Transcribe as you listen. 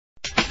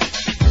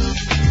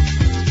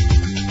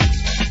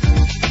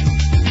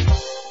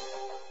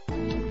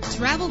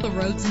the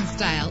roads in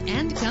style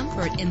and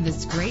comfort in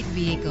this great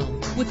vehicle.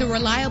 With a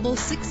reliable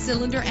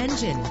 6-cylinder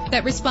engine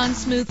that responds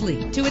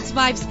smoothly to its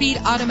 5-speed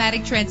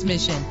automatic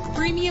transmission,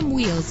 premium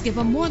wheels give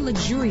a more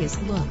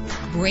luxurious look.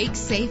 Brake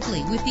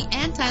safely with the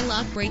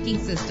anti-lock braking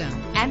system.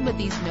 And with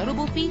these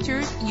notable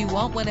features, you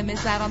won't want to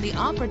miss out on the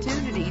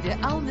opportunity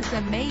to own this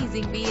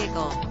amazing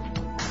vehicle.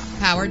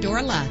 Power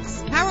door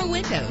locks, power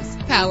windows,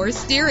 power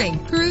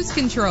steering, cruise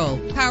control,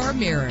 power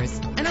mirrors,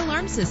 an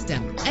alarm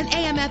system, an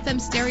AM/FM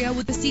stereo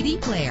with a CD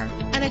player,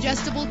 an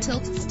adjustable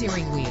tilt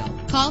steering wheel.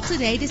 Call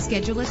today to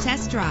schedule a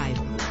test drive.